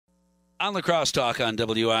On the Crosstalk on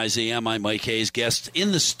WIZM, I'm Mike Hayes, guest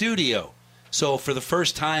in the studio. So for the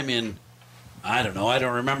first time in, I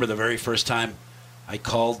don't remember the very first time I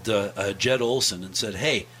called Jed Olson and said,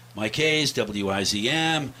 hey, Mike Hayes,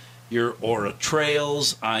 WIZM, your Aura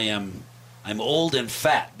Trails. I'm old and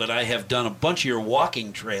fat, but I have done a bunch of your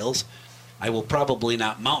walking trails. I will probably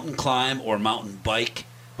not mountain climb or mountain bike,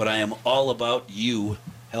 but I am all about you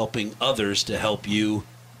helping others to help you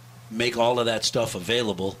make all of that stuff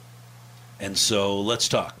available. And so let's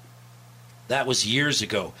talk. That was years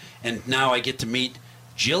ago. And now I get to meet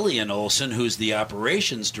Jillian Olson, who's the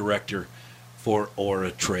operations director for Aura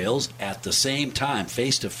Trails, at the same time,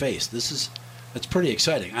 face to face. It's pretty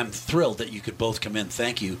exciting. I'm thrilled that you could both come in.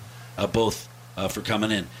 Thank you both for coming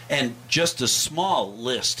in. And just a small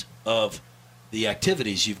list of the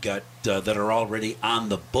activities you've got that are already on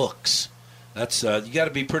the books. That's you got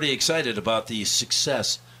to be pretty excited about the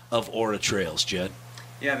success of Aura Trails, Jed.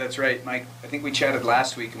 Yeah, that's right, Mike. I think we chatted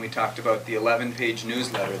last week and we talked about the 11-page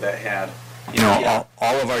newsletter that had,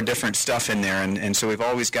 all of our different stuff in there, and so we've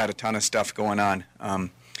always got a ton of stuff going on.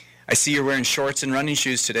 I see you're wearing shorts and running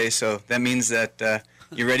shoes today, so that means that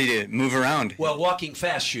you're ready to move around. Well, walking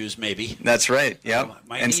fast shoes, maybe. That's right, yep.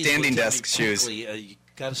 And knees standing would tell desk me shoes. You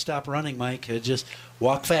got to stop running, Mike. Just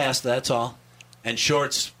walk fast, that's all. And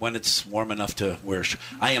shorts when it's warm enough to wear.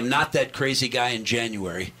 I am not that crazy guy in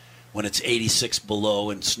January when it's 86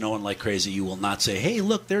 below and snowing like crazy. You will not say, hey,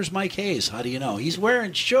 look, there's Mike Hayes. How do you know? He's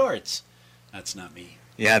wearing shorts. That's not me.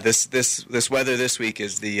 Yeah, this weather this week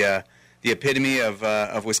is the epitome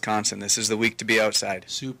of Wisconsin. This is the week to be outside.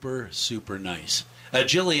 Super, super nice.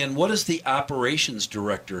 Jillian, what does the operations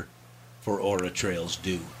director for Aura Trails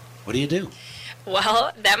do? What do you do?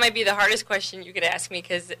 Well, that might be the hardest question you could ask me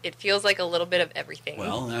because it feels like a little bit of everything.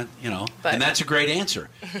 Well, and that's a great answer.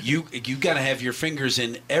 You got to have your fingers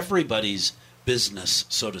in everybody's business,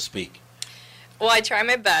 so to speak. Well, I try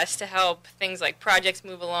my best to help things like projects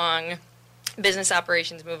move along, business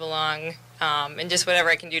operations move along, and just whatever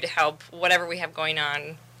I can do to help whatever we have going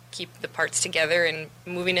on keep the parts together and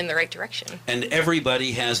moving in the right direction. And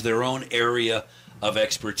everybody has their own area of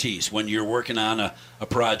expertise. When you're working on a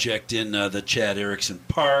project in the Chad Erickson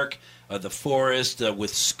Park, the forest,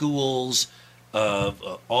 with schools,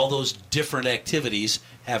 all those different activities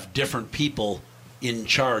have different people in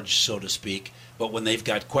charge, so to speak. But when they've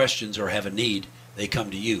got questions or have a need, they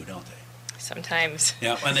come to you, don't they? Sometimes.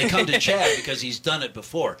 Yeah, and they come to Chad because he's done it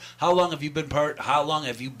before. How long have you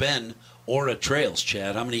been Aura Trails,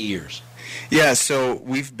 Chad? How many years? Yeah, so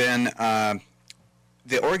we've been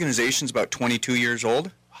the organization's about 22 years old,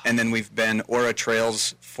 and then we've been Aura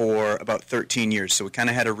Trails for about 13 years. So we kind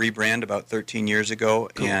of had a rebrand about 13 years ago,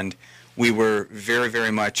 cool. And we were very,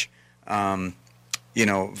 very much,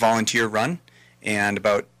 volunteer run. And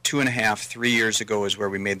about 3 years ago is where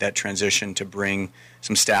we made that transition to bring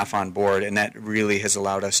some staff on board, and that really has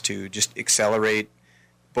allowed us to just accelerate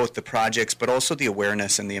both the projects, but also the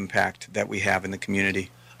awareness and the impact that we have in the community.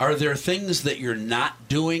 Are there things that you're not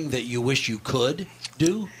doing that you wish you could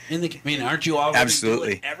do? Aren't you already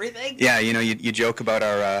Absolutely. Doing everything? Yeah, you joke about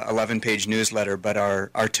our 11-page newsletter, but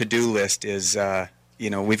our to-do list is,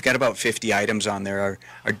 we've got about 50 items on there.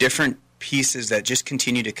 Our different pieces that just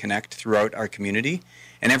continue to connect throughout our community.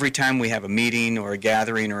 And every time we have a meeting or a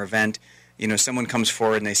gathering or event, someone comes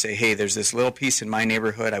forward and they say, hey, there's this little piece in my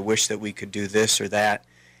neighborhood. I wish that we could do this or that.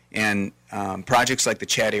 And projects like the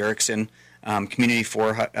Chad Erickson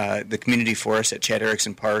the community forest at Chad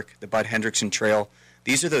Erickson Park, the Bud Hendrickson Trail.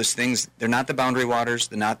 These are those things. They're not the boundary waters.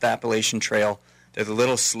 They're not the Appalachian Trail. They're the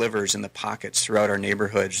little slivers in the pockets throughout our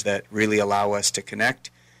neighborhoods that really allow us to connect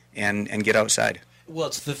and get outside. Well,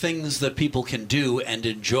 it's the things that people can do and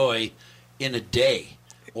enjoy in a day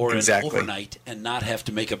or Exactly. an overnight and not have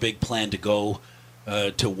to make a big plan to go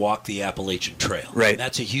to walk the Appalachian Trail. Right. And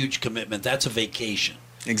that's a huge commitment. That's a vacation.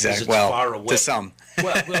 Exactly. It's well, far away. To some.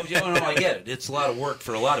 well, I get it. It's a lot of work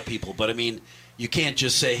for a lot of people. But, you can't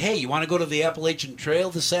just say, hey, you want to go to the Appalachian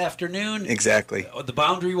Trail this afternoon? Exactly. The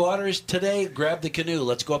Boundary Waters today? Grab the canoe.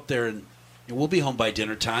 Let's go up there, and we'll be home by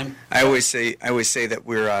dinner time. I always say that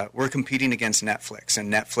we're competing against Netflix,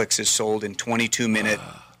 and Netflix is sold in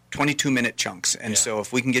 22-minute chunks. And so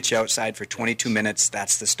if we can get you outside for 22 minutes,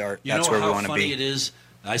 that's the start. That's where we want to be. You know how funny it is?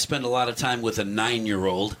 I spend a lot of time with a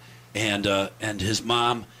 9-year-old and his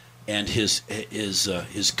mom and his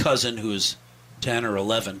cousin who is 10 or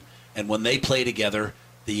 11, and when they play together,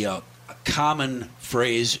 the common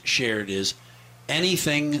phrase shared is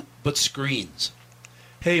anything but screens.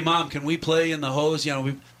 Hey, Mom, can we play in the hose? They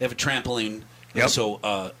have a trampoline. Yep.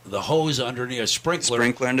 So the hose underneath a sprinkler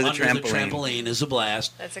under the trampoline. The trampoline is a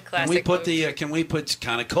blast. That's a classic. Can we put it's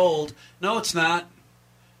kind of cold? No, it's not.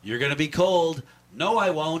 You're going to be cold. No, I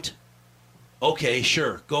won't. Okay,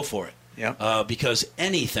 sure, go for it. Yeah. Because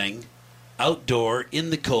anything outdoor in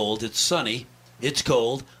the cold, it's sunny, it's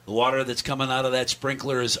cold. The water that's coming out of that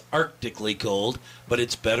sprinkler is arctically cold, but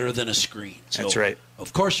it's better than a screen. So, that's right.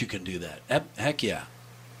 Of course you can do that. Heck yeah.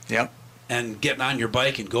 Yep. And getting on your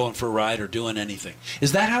bike and going for a ride or doing anything.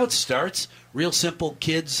 Is that how it starts? Real simple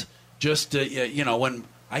kids just, when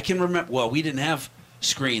I can remember, well, we didn't have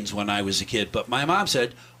screens when I was a kid, but my mom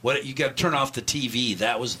said, "What you got to turn off the TV."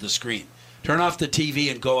 That was the screen. Turn off the TV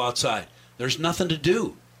and go outside. There's nothing to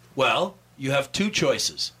do. Well, you have two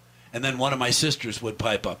choices. And then one of my sisters would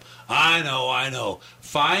pipe up, I know.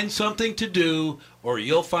 Find something to do or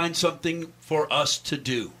you'll find something for us to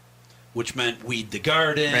do, which meant weed the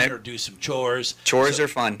garden right. or do some chores. Chores are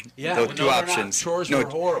fun. Yeah, those two options. Chores are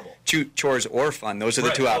horrible. Chores or fun. Those are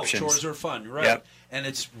the two options. Chores are fun, right. Yep. And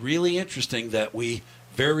it's really interesting that we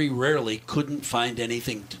very rarely couldn't find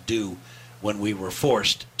anything to do when we were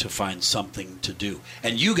forced to find something to do.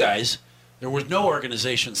 And you guys, there were no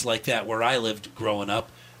organizations like that where I lived growing up.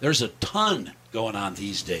 There's a ton going on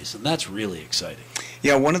these days, and that's really exciting.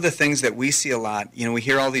 Yeah, one of the things that we see a lot, we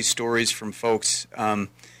hear all these stories from folks,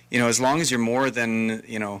 as long as you're more than,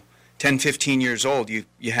 10, 15 years old,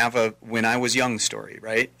 you have a when I was young story,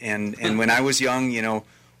 right? And when I was young,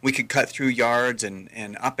 we could cut through yards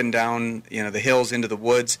and up and down, the hills into the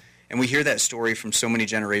woods. And we hear that story from so many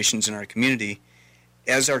generations in our community.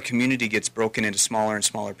 As our community gets broken into smaller and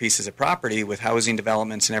smaller pieces of property with housing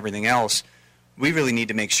developments and everything else, we really need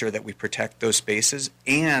to make sure that we protect those spaces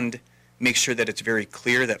and make sure that it's very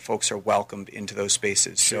clear that folks are welcomed into those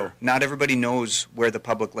spaces. Sure. So not everybody knows where the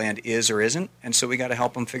public land is or isn't, and so we got to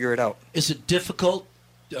help them figure it out. Is it difficult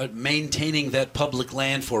maintaining that public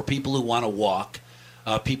land for people who want to walk,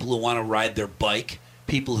 people who want to ride their bike,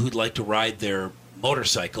 people who'd like to ride their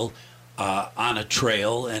motorcycle on a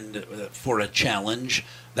trail and for a challenge?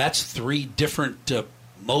 That's three different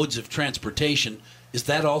modes of transportation. Is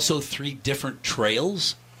that also three different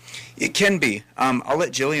trails? It can be. I'll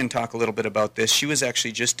let Jillian talk a little bit about this. She was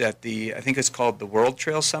actually just at I think it's called the World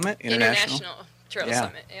Trail Summit, International Trail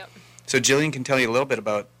Summit, yep. So Jillian can tell you a little bit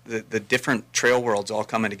about the different trail worlds all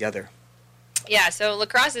coming together. Yeah, so La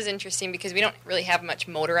Crosse is interesting because we don't really have much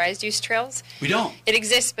motorized use trails. We don't? It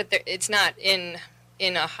exists, but it's not in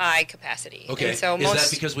a high capacity. Okay. And so is that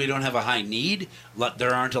because we don't have a high need?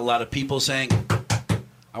 There aren't a lot of people saying,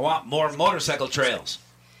 I want more motorcycle trails.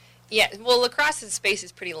 Yeah, well, La Crosse's space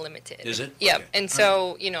is pretty limited. Is it? Yep. Okay. And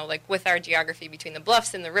so, like with our geography between the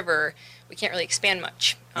bluffs and the river, we can't really expand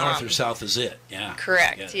much. North or south is it, yeah.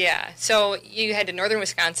 Correct, yeah. So you head to northern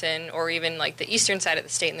Wisconsin or even like the eastern side of the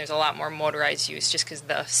state, and there's a lot more motorized use just because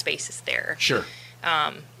the space is there. Sure.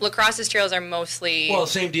 La Crosse's trails are mostly... Well,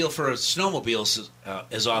 same deal for snowmobiles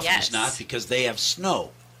as often Yes. as not because they have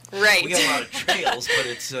snow. Right. We got a lot of trails, but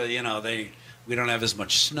it's, we don't have as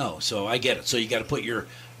much snow. So I get it. So you got to put your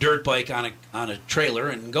dirt bike on a trailer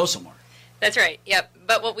and go somewhere. That's right, yep.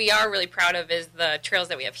 But what we are really proud of is the trails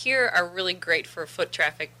that we have here are really great for foot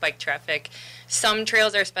traffic, bike traffic. Some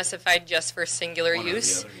trails are specified just for singular One or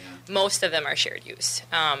use. the other, yeah. Most of them are shared use.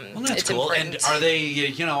 Well, that's it's cool. important. And are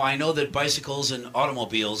they, I know that bicycles and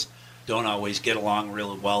automobiles don't always get along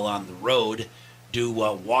really well on the road. Do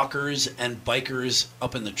walkers and bikers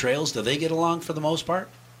up in the trails, do they get along for the most part?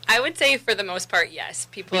 I would say for the most part, yes.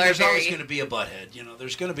 People are there's very... always going to be a butthead.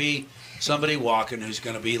 There's going to be somebody walking who's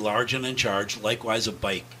going to be large and in charge. Likewise, a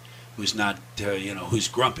bike who's not, who's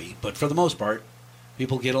grumpy. But for the most part,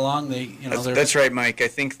 people get along. That's right, Mike. I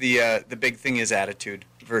think the big thing is attitude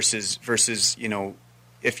versus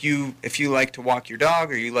if you like to walk your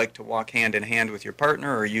dog or you like to walk hand in hand with your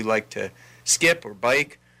partner or you like to skip or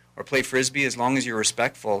bike or play frisbee, as long as you're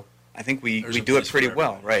respectful. I think we do it pretty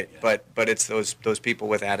well, right? Yeah. But it's those people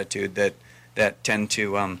with attitude that tend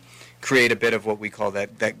to create a bit of what we call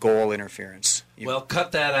that goal interference. Well,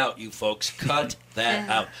 cut that out, you folks. Cut that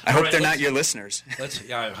out. I hope they're not your listeners.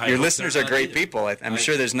 Your listeners are great people. I'm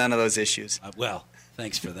sure there's none of those issues. Well,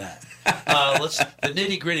 thanks for that. The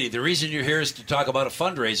nitty-gritty. The reason you're here is to talk about a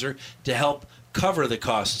fundraiser to help cover the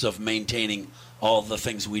costs of maintaining all the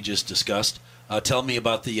things we just discussed. Tell me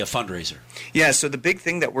about the fundraiser. Yeah, so the big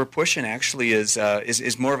thing that we're pushing actually is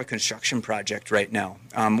more of a construction project right now.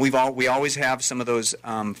 We always have some of those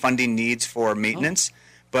funding needs for maintenance,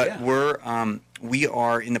 but yeah. We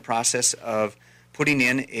are in the process of putting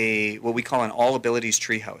in what we call an all abilities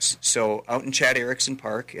treehouse. So out in Chad Erickson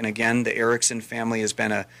Park, and again, the Erickson family has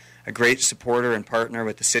been a great supporter and partner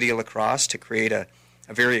with the City of La Crosse to create a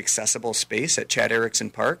very accessible space at Chad Erickson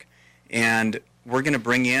Park, and we're going to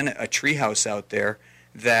bring in a treehouse out there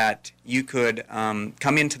that you could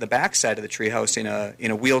come into the backside of the treehouse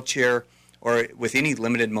in a wheelchair or with any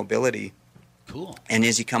limited mobility. Cool. And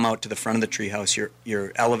as you come out to the front of the treehouse,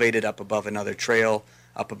 you're elevated up above another trail,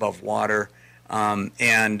 up above water.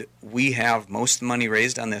 And we have most of the money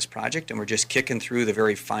raised on this project, and we're just kicking through the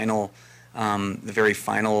very final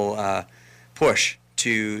push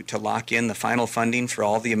to lock in the final funding for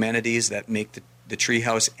all the amenities that make the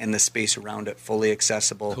treehouse and the space around it fully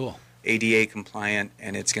accessible, cool, ADA compliant,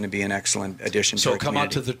 and it's going to be an excellent addition to our community. So come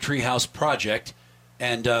out to the Treehouse Project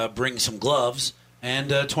and bring some gloves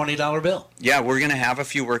and a $20 bill. Yeah, we're going to have a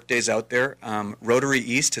few work days out there. Rotary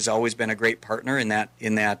East has always been a great partner in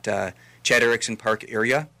that Chad Erickson Park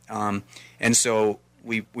area, and so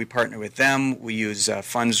we partner with them. We use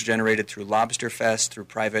funds generated through Lobster Fest, through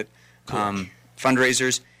private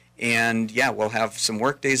fundraisers, and yeah, we'll have some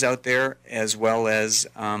work days out there as well as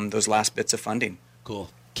those last bits of funding. Cool.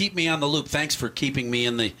 Keep me on the loop. Thanks for keeping me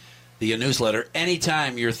in the newsletter.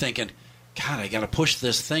 Anytime you're thinking, God, I got to push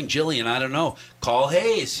this thing, Jillian, I don't know, call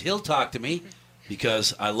Hayes. He'll talk to me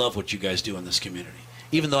because I love what you guys do in this community.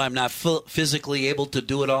 Even though I'm not physically able to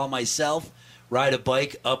do it all myself, ride a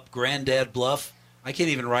bike up Granddad Bluff. I can't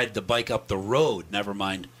even ride the bike up the road, never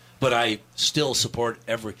mind. But I still support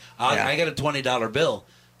I got a $20 bill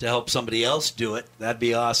to help somebody else do it. That'd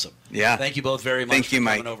be awesome. Yeah. Thank you both very much for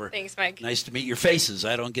coming over. Thanks, Mike. Nice to meet your faces.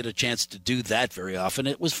 I don't get a chance to do that very often.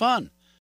 It was fun.